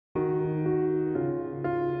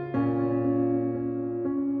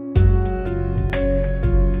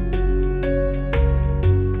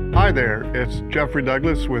Hi there, it's Jeffrey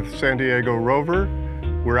Douglas with San Diego Rover.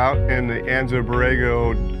 We're out in the Anza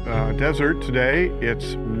Borrego desert today.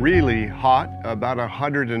 It's really hot, about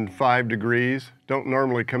 105 degrees. Don't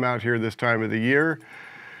normally come out here this time of the year,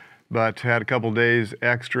 but had a couple days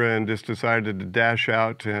extra and just decided to dash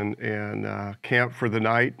out and camp for the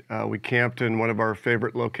night. We camped in one of our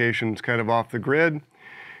favorite locations kind of off the grid,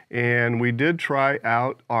 and we did try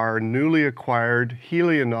out our newly acquired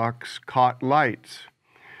Helinox Cot Lites.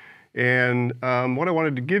 And what I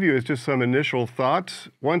wanted to give you is just some initial thoughts.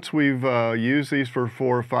 Once we've used these for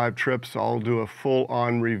 4 or 5 trips, I'll do a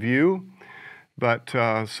full-on review. But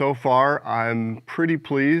so far, I'm pretty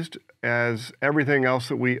pleased. As everything else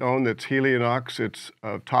that we own that's Helinox, it's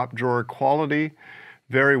top drawer quality,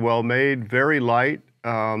 very well made, very light,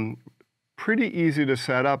 pretty easy to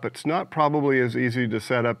set up. It's not probably as easy to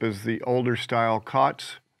set up as the older style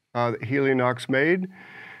cots that Helinox made,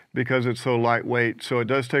 because it's so lightweight. So it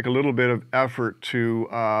does take a little bit of effort to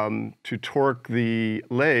torque the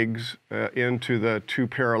legs into the 2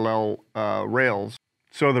 parallel rails.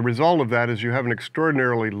 So the result of that is you have an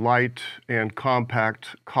extraordinarily light and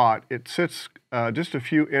compact cot. It sits just a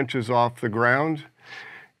few inches off the ground,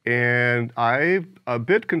 and I'm a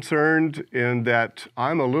bit concerned in that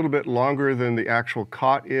I'm a little bit longer than the actual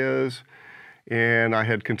cot is, and I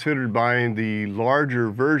had considered buying the larger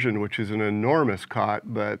version, which is an enormous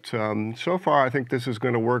cot, but so far I think this is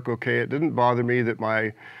going to work okay. It didn't bother me that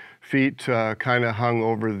my feet kind of hung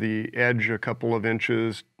over the edge a couple of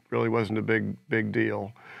inches. Really wasn't a big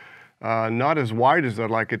deal. Not as wide as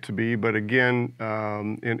I'd like it to be, but again,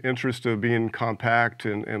 in interest of being compact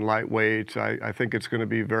and lightweight, I think it's going to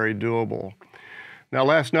be very doable. Now,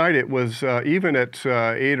 last night it was, even at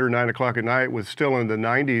 8 or 9 o'clock at night, it was still in the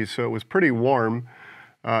 90s, so it was pretty warm.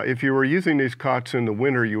 If you were using these cots in the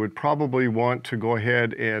winter, you would probably want to go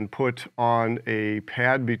ahead and put on a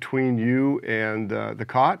pad between you and the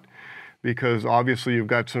cot, because obviously you've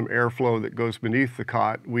got some airflow that goes beneath the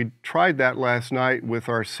cot. We tried that last night with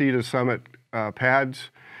our Sea to Summit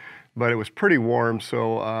pads, but it was pretty warm,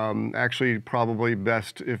 so actually probably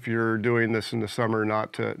best if you're doing this in the summer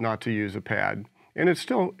not to use a pad. And it's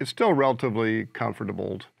still relatively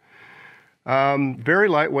comfortable. Very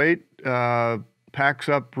lightweight, packs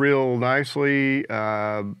up real nicely.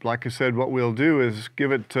 Like I said, what we'll do is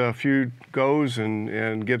give it a few goes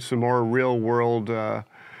and get some more real world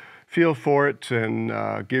feel for it,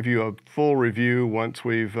 and give you a full review once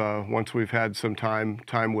we've had some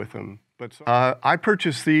time with them. But I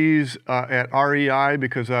purchased these at REI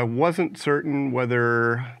because I wasn't certain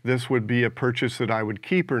whether this would be a purchase that I would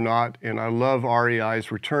keep or not, and I love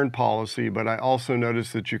REI's return policy, but I also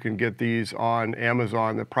noticed that you can get these on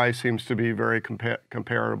Amazon. The price seems to be very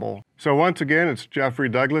comparable. So once again, it's Jeffrey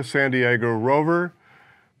Douglas, San Diego Rover.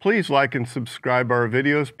 Please like and subscribe our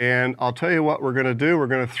videos, and I'll tell you what we're going to do. We're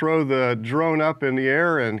going to throw the drone up in the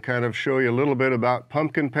air and kind of show you a little bit about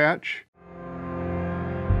Pumpkin Patch.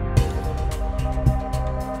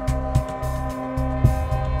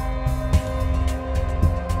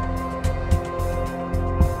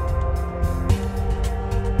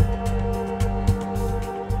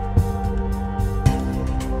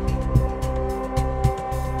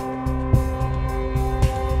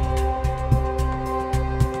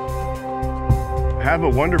 Have a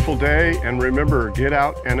wonderful day, and remember, get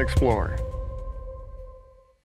out and explore.